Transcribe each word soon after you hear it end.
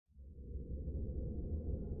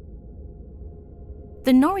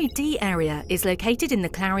The NORI-D area is located in the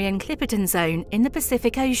Clarion-Clipperton Zone in the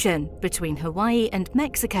Pacific Ocean between Hawaii and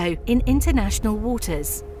Mexico in international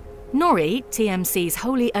waters. NORI, TMC's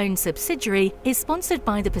wholly owned subsidiary, is sponsored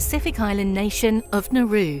by the Pacific Island nation of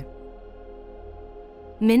Nauru.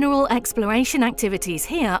 Mineral exploration activities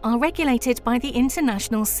here are regulated by the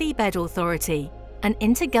International Seabed Authority, an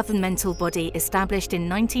intergovernmental body established in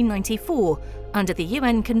 1994 under the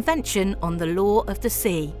UN Convention on the Law of the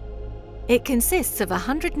Sea. It consists of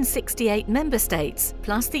 168 member states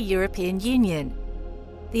plus the European Union.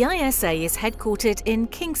 The ISA is headquartered in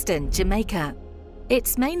Kingston, Jamaica.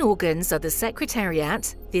 Its main organs are the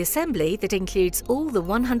Secretariat, the Assembly that includes all the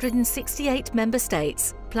 168 member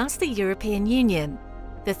states plus the European Union,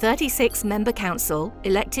 the 36-member Council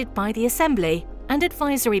elected by the Assembly, and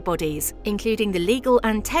advisory bodies, including the Legal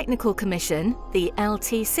and Technical Commission, the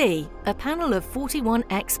LTC, a panel of 41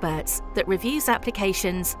 experts that reviews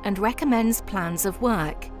applications and recommends plans of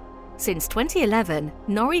work. Since 2011,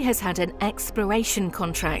 NORI has had an exploration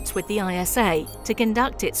contract with the ISA to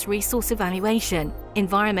conduct its resource evaluation,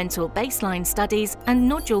 environmental baseline studies, and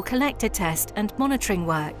nodule collector test and monitoring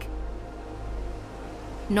work.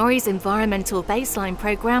 NORI's environmental baseline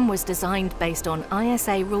program was designed based on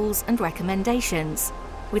ISA rules and recommendations.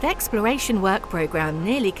 With exploration work program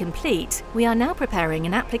nearly complete, we are now preparing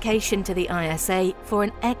an application to the ISA for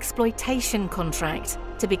an exploitation contract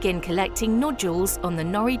to begin collecting nodules on the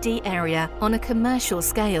NORI-D area on a commercial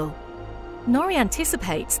scale. NORI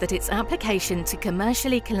anticipates that its application to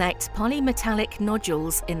commercially collect polymetallic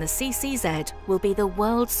nodules in the CCZ will be the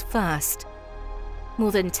world's first.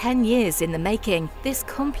 More than 10 years in the making, this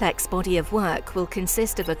complex body of work will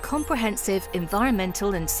consist of a comprehensive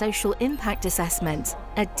environmental and social impact assessment,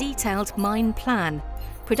 a detailed mine plan,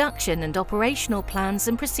 production and operational plans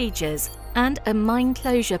and procedures, and a mine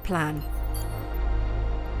closure plan.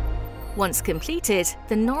 Once completed,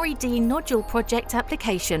 the NORI-D nodule project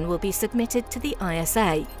application will be submitted to the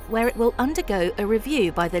ISA, where it will undergo a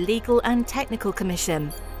review by the Legal and Technical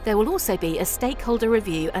Commission. There will also be a stakeholder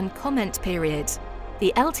review and comment period.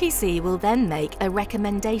 The LTC will then make a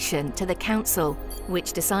recommendation to the Council,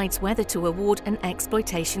 which decides whether to award an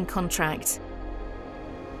exploitation contract.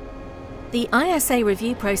 The ISA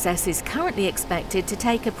review process is currently expected to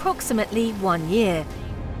take approximately 1 year.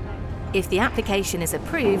 If the application is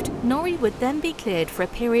approved, NORI would then be cleared for a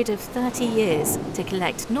period of 30 years to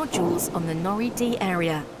collect nodules on the NORI-D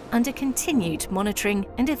area under continued monitoring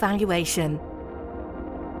and evaluation.